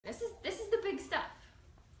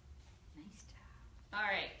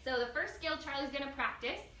Charlie's going to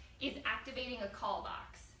practice is activating a call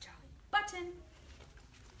box. Charlie, button.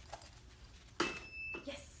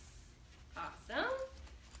 Yes. Awesome.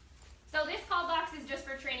 So this call box is just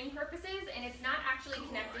for training purposes, and it's not actually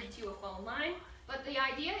connected to a phone line, but the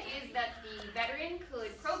idea is that the veteran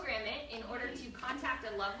could program it in order to contact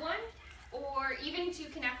a loved one or even to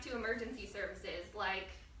connect to emergency services like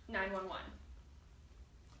 911.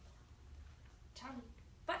 Charlie,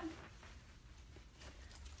 button.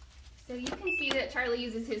 So you can see that Charlie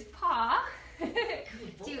uses his paw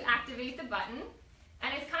to activate the button.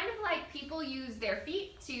 And it's kind of like people use their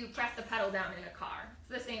feet to press the pedal down in a car.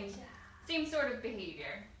 It's the same sort of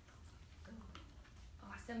behavior.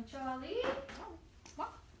 Awesome, Charlie.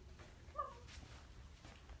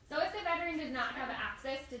 So if the veteran does not have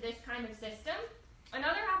access to this kind of system,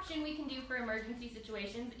 another option we can do for emergency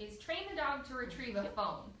situations is train the dog to retrieve a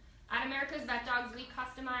phone. At America's Vet Dogs, we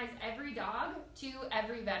customize every dog to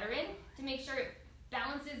every veteran to make sure it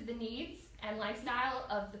balances the needs and lifestyle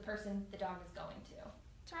of the person the dog is going to.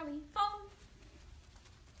 Charlie, phone.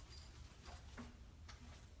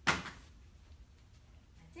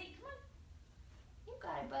 That's it, come on. You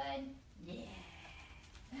got it, bud.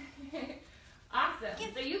 Yeah.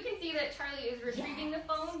 Awesome. So you can see that Charlie is retrieving the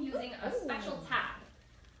phone using a special tab.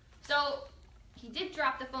 So he did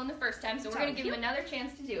drop the phone the first time, so we're going to give him another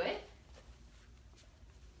chance to do it.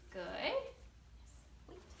 Good.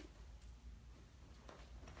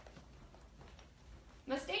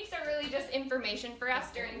 Mistakes are really just information for us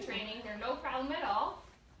during training. They're no problem at all.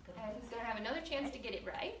 And he's going to have another chance to get it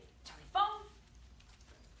right. Charlie, phone.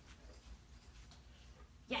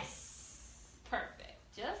 Yes. Perfect.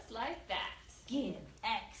 Just like that. Good.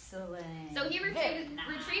 Excellent. So he retrieves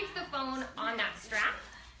the phone on that strap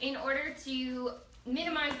in order to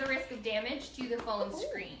minimize the risk of damage to the phone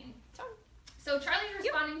screen. So Charlie's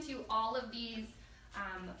responding to all of these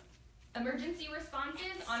emergency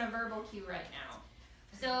responses on a verbal cue right now.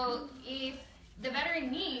 So if the veteran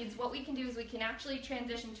needs, what we can do is we can actually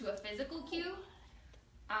transition to a physical cue.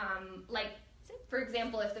 Like, for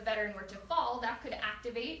example, if the veteran were to fall, that could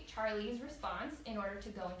activate Charlie's response in order to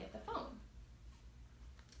go and get the phone.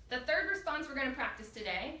 The third response we're going to practice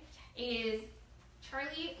today is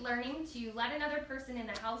Charlie learning to let another person in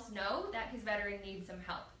the house know that his veteran needs some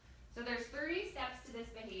help. So there's 3 steps to this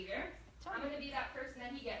behavior. I'm going to be that person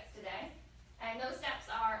that he gets today. And those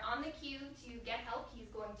steps are on the cue to get help. He's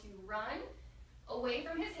going to run away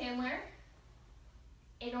from his handler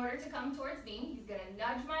in order to come towards me. He's going to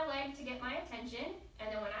nudge my leg to get my attention.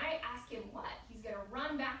 And then when I ask him what, he's going to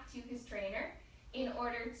run back to his trainer in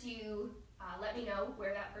order to let me know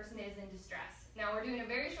where that person is in distress. Now we're doing a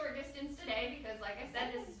very short distance today because, like I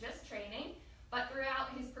said, this is just training. But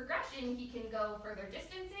throughout his progression, he can go further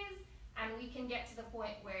distances, and we can get to the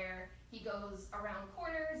point where he goes around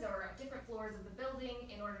corners or different floors of the building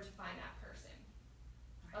in order to find that person.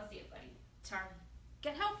 Let's see it, buddy. Charlie,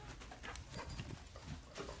 get help.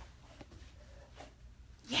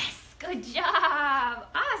 Yes, good job.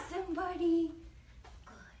 Awesome, buddy.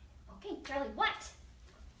 Good. Okay, Charlie, what?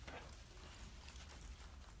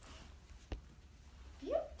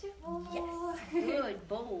 Beautiful. Yes, good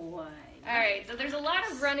boy. All right, so there's a lot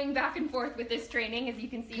of running back and forth with this training. As you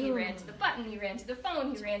can see, he ran to the button, he ran to the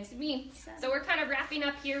phone, he ran to me. So we're kind of wrapping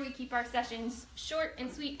up here. We keep our sessions short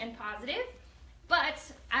and sweet and positive. But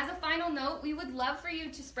as a final note, we would love for you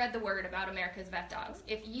to spread the word about America's Vet Dogs.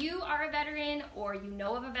 If you are a veteran or you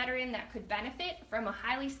know of a veteran that could benefit from a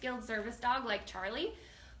highly skilled service dog like Charlie,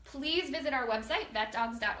 please visit our website,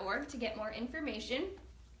 vetdogs.org, to get more information,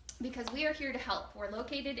 because we are here to help. We're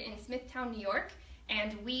located in Smithtown, New York,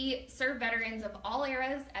 and we serve veterans of all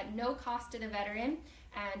eras at no cost to the veteran,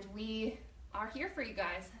 and we are here for you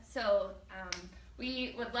guys. So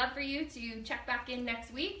we would love for you to check back in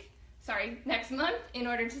next month in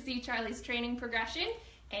order to see Charlie's training progression.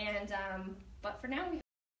 And but for now, we